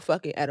a whole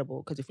fucking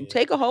edible because if you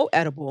take a whole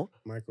edible,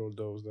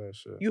 microdose that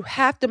shit. You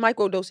have to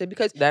microdose it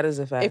because that is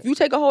a fact. If you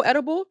take a whole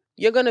edible,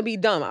 you're gonna be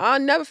dumb. I'll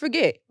never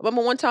forget. I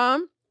remember one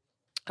time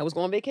I was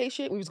going on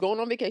vacation. We was going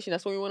on vacation.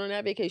 That's when we went on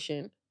that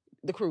vacation,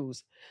 the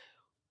cruise.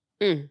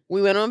 We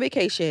went on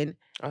vacation,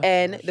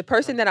 and the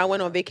person that I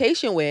went on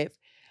vacation with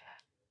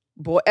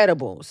bought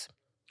edibles.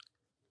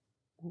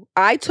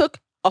 I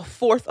took a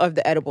fourth of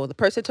the edible. The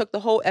person took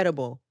the whole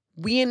edible.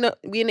 We in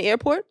the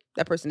airport.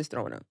 That person is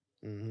throwing up.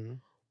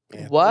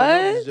 Yeah, what?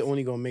 It's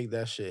only gonna make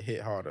that shit hit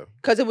harder.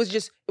 Because it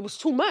was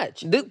too much.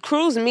 The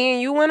cruise me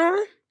and you went on?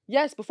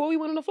 Yes, before we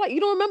went on the flight.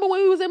 You don't remember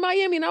when we was in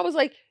Miami and I was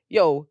like,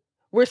 yo,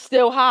 we're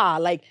still high.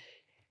 Like,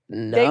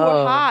 no. They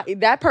were high.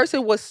 That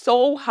person was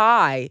so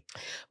high.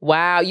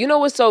 Wow. You know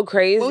what's so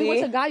crazy? When we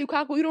went to Guy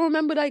Yukaku, you don't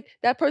remember like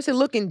that person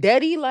looking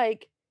deady?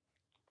 Like,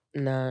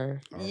 nah.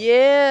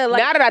 Yeah. Like,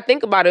 now that I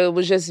think about it, it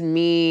was just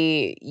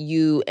me,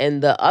 you,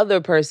 and the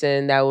other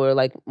person that were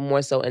like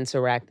more so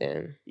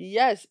interacting.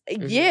 Yes.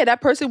 Yeah,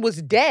 that person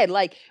was dead.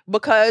 Like,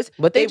 because.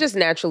 But they just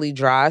naturally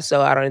dry,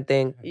 so I don't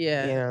think,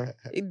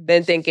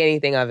 didn't think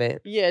anything of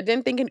it. Yeah,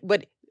 didn't think,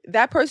 but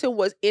that person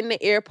was in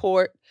the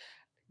airport,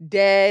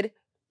 dead.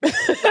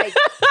 Like,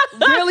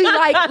 really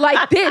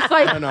like this.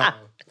 Like, no.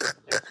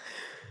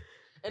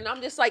 And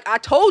I'm just like, I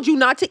told you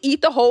not to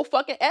eat the whole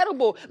fucking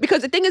edible.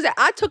 Because the thing is that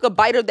I took a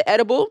bite of the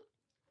edible.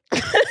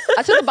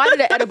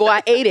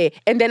 I ate it.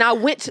 And then I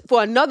went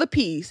for another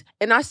piece.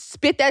 And I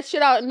spit that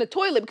shit out in the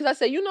toilet. Because I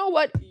said, you know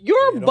what?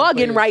 You're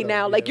bugging right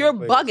now. Like, you're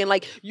bugging.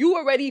 Like, you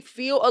already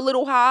feel a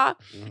little high.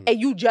 And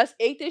you just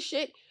ate this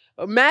shit.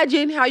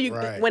 Imagine how you,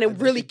 when it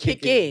really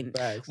kick in.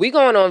 We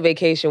going on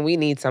vacation. We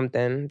need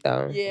something,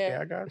 though. Yeah. Okay,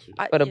 I got you.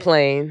 For the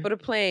plane. For the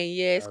plane,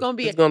 yeah. It's going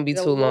to be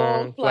too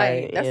long.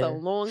 Flight. That's a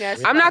long ass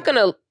flight. I'm not going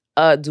to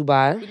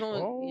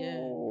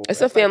Dubai.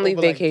 It's a family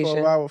vacation.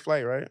 12-hour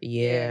flight, right?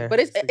 Yeah. But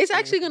it's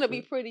actually going to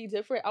be pretty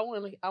different. I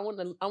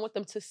want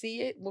them to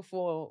see it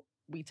before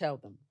we tell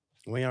them.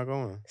 When y'all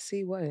going?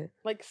 See what?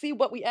 Like, see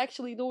what we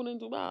actually doing in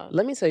Dubai.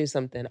 Let me tell you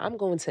something. I'm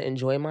going to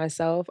enjoy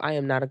myself. I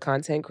am not a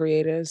content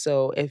creator.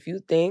 So if you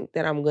think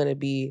that I'm going to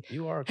be...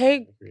 You are a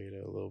content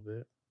creator a little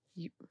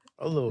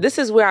bit. This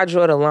is where I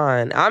draw the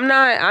line. I'm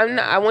not,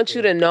 I want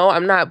you to know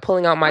I'm not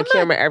pulling out my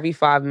camera every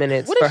 5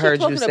 minutes for her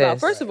juices. About?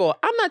 First of all,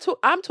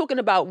 I'm talking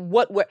about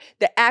what we're,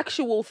 the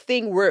actual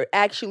thing we're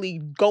actually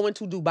going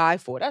to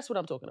Dubai for. That's what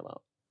I'm talking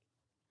about.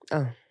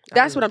 Oh.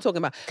 That's what I'm talking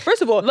about.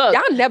 First of all, look,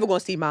 y'all never gonna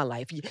see my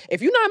life.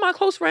 If you're not my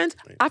close friends,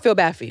 I feel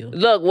bad for you.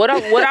 Look, what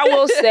I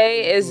will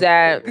say is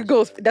that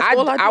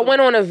I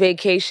went on a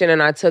vacation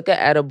and I took an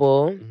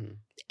edible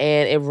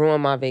and it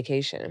ruined my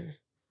vacation.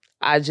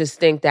 I just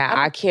think that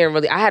I can't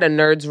really. I had a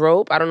nerd's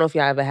rope. I don't know if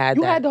y'all ever had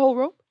that. You had the whole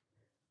rope?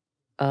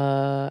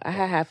 I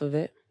had half of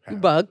it. You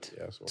bugged.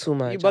 Yeah, too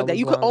much. You bugged that.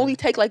 You could only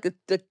take like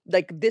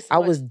this. I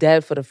was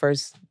dead for the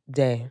first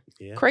day.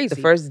 Yeah. Crazy.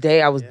 The first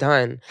day I was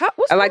done.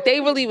 And like they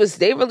really was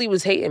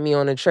hating me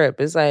on the trip.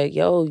 It's like,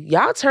 yo,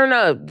 y'all turn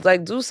up,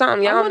 like do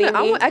something. Y'all need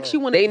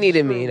me. They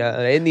needed me though.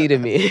 They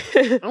needed me.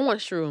 I want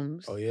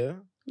shrooms. Oh yeah.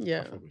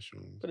 Yeah.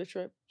 For the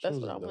trip. That's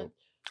what I want.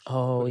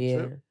 Oh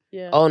yeah.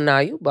 Yeah. Oh nah,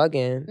 you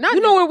bugging.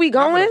 You know where we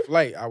going? Not for the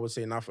flight. I would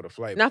say not for the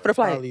flight. Not for the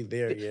flight. Probably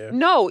there. Yeah.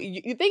 No,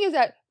 the thing is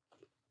that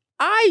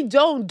I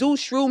don't do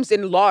shrooms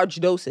in large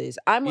doses.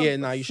 I'm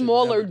a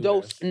smaller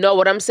dose. No,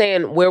 what I'm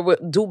saying,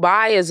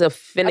 Dubai is a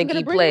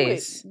finicky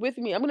place. With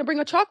me, I'm gonna bring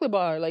a chocolate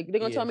bar. Like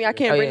they're gonna tell me I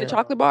can't bring the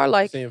chocolate bar.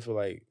 Like saying for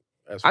like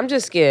I'm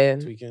just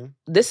scared. Tweaking.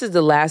 This is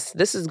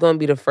going to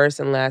be the first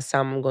and last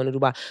time I'm going to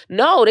Dubai.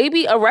 No, they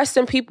be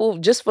arresting people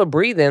just for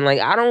breathing. Like,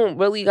 I don't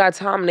really got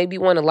time. They be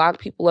wanting to lock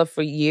people up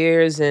for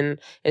years and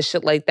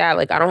shit like that.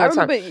 Like, I don't have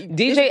time.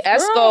 DJ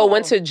Esco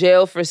went to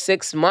jail for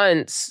 6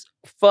 months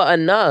for a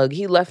nug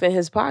he left in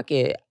his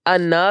pocket. A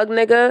nug,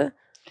 nigga.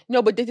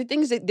 No, but the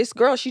thing is that this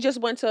girl, she just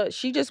went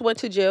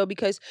to jail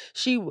because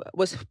she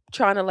was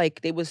trying to,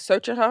 like, they was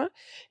searching her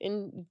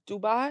in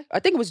Dubai. I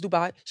think it was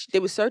Dubai. They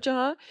was searching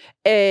her,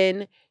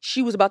 and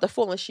she was about to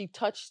fall, and she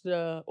touched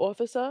the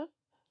officer,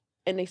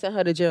 and they sent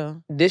her to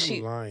jail. Did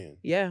she? Lying.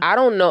 Yeah. I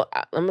don't know.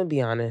 I'm gonna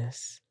be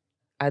honest.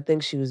 I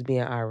think she was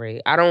being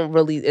irate. I don't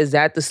really. Is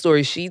that the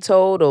story she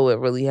told, or what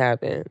really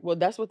happened? Well,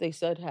 that's what they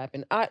said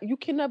happened. You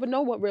can never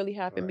know what really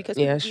happened because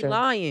Yeah, people be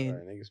lying.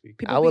 Right,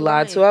 I would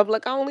lie to her. I'm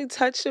like, I only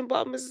touched him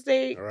by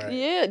mistake. Right.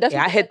 Yeah,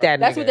 I hit that.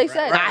 That's nigga. what they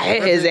said. I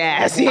hit his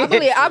ass. I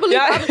believe.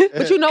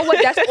 But you know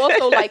what?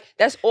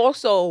 That's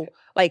also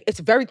like it's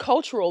very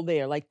cultural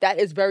there. Like that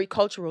is very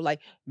cultural. Like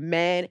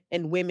men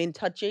and women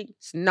touching.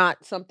 It's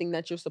not something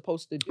that you're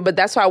supposed to do. But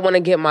that's why I want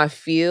to get my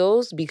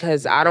feels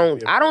because I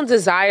don't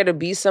desire to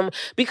be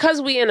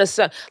because we in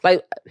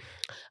like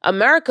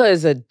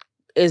America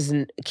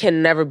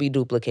can never be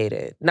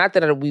duplicated. Not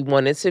that we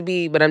want it to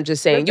be, but I'm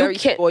just saying we're very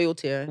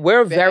spoiled here.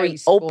 We're very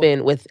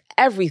open with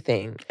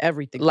everything.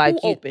 Everything. Like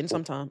open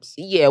sometimes.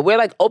 Yeah, we're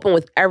like open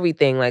with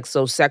everything. Like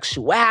so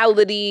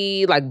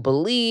sexuality, like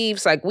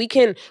beliefs, like we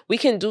can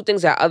do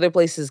things that other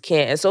places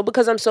can't. And so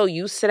because I'm so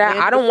used to that,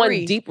 I don't want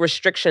deep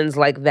restrictions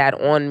like that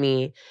on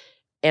me.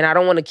 And I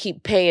don't want to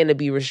keep paying to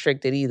be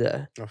restricted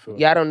either.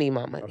 Y'all don't need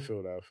my money. I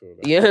feel that.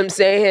 You know what I'm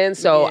saying?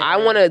 So I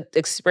want to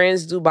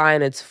experience Dubai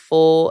in its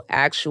full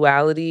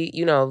actuality,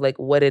 you know, like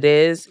what it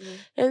is,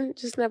 and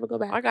just never go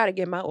back. I got to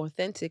get my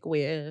authentic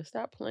wear.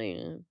 Stop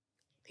playing.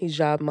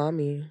 Hijab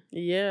mommy.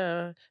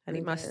 Yeah. I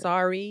need my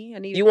sari.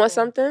 You want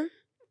something?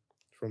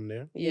 From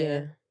there?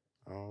 Yeah.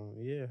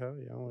 Yeah, hell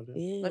yeah, I want that.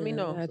 Yeah, let me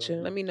know. Gotcha.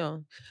 Let me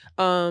know.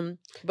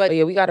 But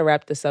yeah, we got to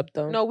wrap this up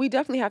though. No, we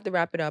definitely have to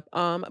wrap it up.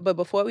 But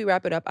before we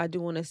wrap it up, I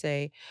do want to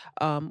say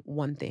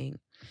one thing.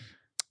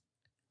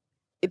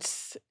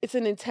 It's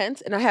an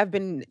intense, and I have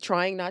been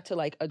trying not to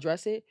like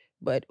address it,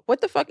 but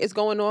what the fuck is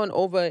going on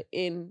over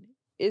in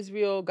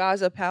Israel,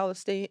 Gaza,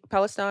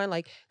 Palestine?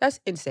 Like, that's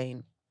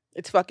insane.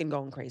 It's fucking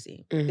going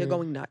crazy. They're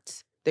going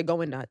nuts.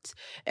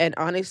 And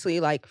honestly,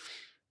 like,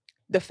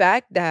 the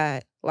fact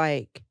that,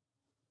 like,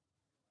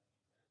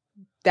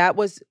 that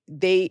was,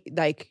 they,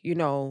 like, you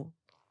know,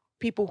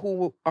 people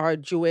who are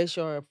Jewish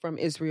or from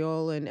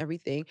Israel and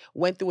everything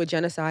went through a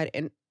genocide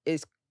and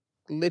is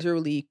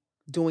literally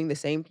doing the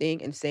same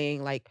thing and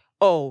saying, like,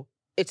 oh,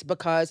 it's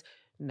because,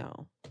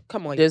 no.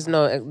 Come on. There's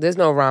no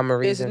rhyme or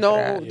reason.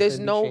 There's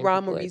no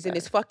rhyme or reason.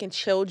 It's fucking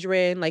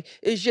children. Like,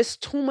 it's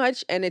just too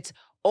much and it's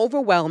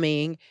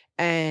overwhelming.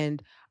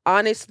 And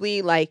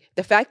honestly, like,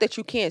 the fact that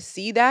you can't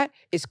see that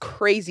is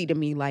crazy to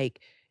me.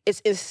 Like, it's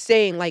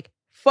insane. Like,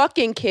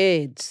 fucking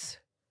kids.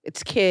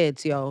 It's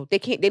kids, yo. They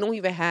don't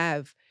even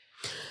have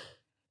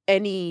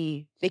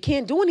they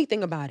can't do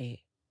anything about it.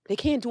 They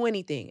can't do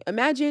anything.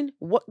 Imagine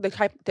what the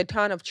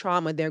kind of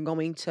trauma they're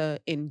going to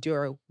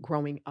endure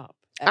growing up.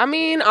 I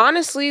mean,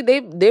 honestly,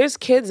 there's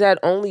kids that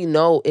only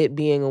know it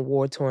being a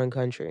war-torn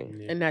country.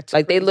 And that's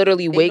like, crazy. they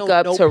literally wake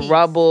up to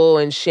rubble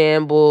and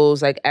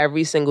shambles, like,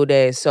 every single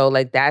day. So,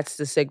 like, that's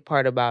the sick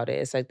part about it.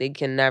 It's like they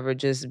can never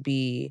just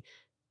be,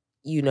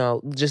 you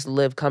know, just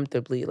live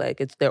comfortably.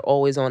 Like, they're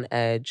always on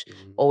edge,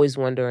 always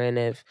wondering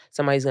if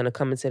somebody's gonna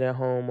come into their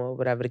home or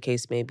whatever the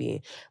case may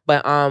be.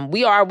 But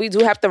we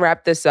do have to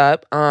wrap this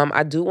up.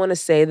 I do want to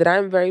say that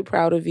I'm very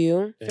proud of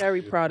you.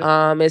 Very proud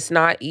of you. It's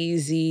not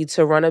easy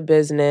to run a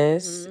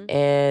business,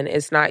 and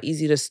it's not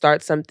easy to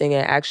start something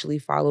and actually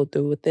follow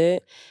through with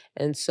it.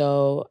 And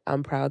so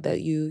I'm proud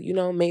that you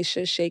know, made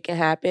shit shake and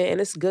happen,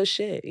 and it's good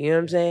shit. You know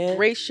what I'm saying?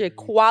 Great shit,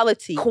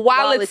 quality.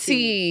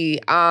 Quality.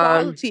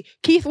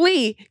 Keith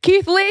Lee.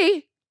 Keith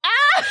Lee.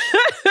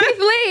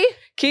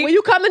 When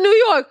you come to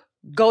New York,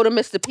 go to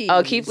Mr. P.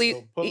 Oh, Keith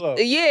Lee. Pull up.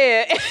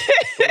 Yeah.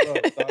 Pull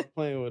up. Stop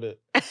playing with it.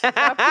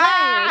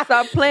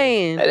 Stop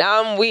playing.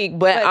 I'm weak,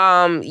 but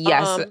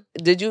yes.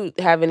 Did you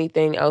have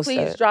anything else?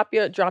 Please drop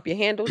your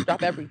handles,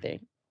 drop everything.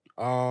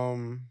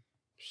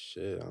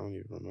 Shit, I don't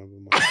even remember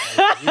my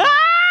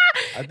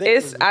I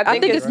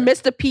think it's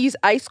Mr. P's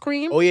ice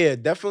cream. Oh yeah,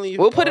 definitely.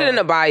 We'll put it in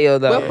the bio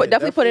though. We'll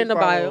definitely put it in the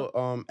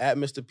bio. At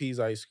Mr. P's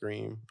Ice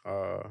Cream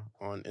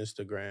on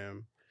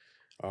Instagram.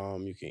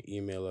 You can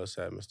email us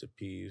at Mr.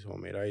 P's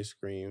Homemade Ice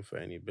Cream for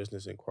any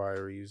business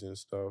inquiries and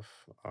stuff.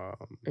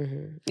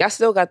 Y'all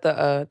still got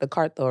the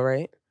cart though,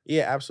 right?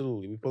 Yeah,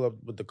 absolutely. We pull up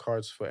with the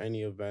carts for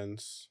any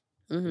events.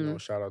 You Mm-hmm. know,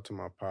 shout out to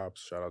my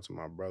pops, shout out to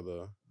my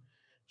brother,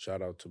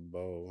 shout out to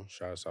Bo,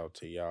 shouts out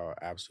to y'all.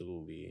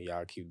 Absolutely.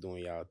 Y'all keep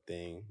doing y'all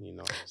thing. You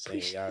know what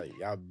I'm saying?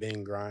 Y'all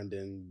been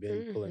grinding,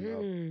 been pulling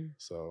up.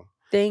 So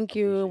thank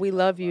you. We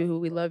love you.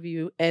 We love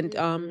you.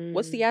 And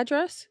what's the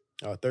address?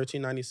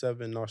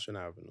 1397 Nostrand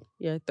Avenue.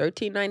 Yeah,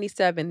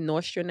 1397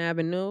 Nostrand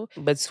Avenue.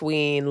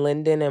 Between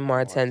Linden and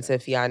Martens,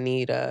 if y'all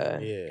need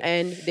Yeah.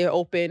 And they're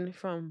open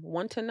from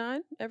 1 to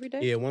 9 every day?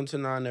 Yeah, 1 to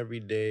 9 every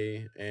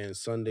day, and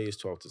Sundays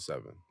 12 to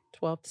 7.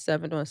 12 to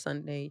 7 on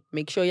Sunday.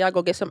 Make sure y'all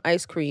go get some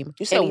ice cream.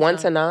 You said 1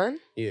 to 9?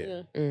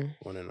 Yeah.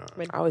 1 to 9.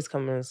 I always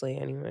come in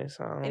late anyway,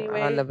 so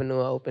I never knew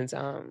an open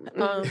time.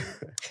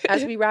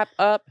 As we wrap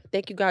up,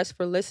 thank you guys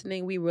for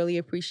listening. We really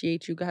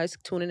appreciate you guys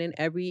tuning in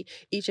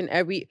each and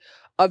every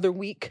other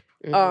week.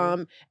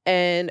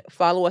 And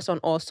follow us on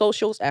all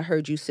socials at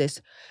Heard You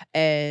Sis.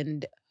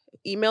 And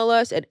email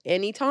us at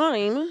any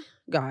time,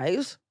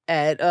 guys,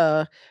 at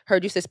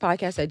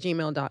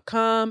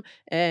heardyousispodcast@gmail.com.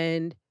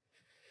 And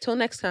till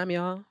next time,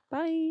 y'all.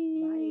 Bye.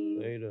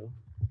 Later.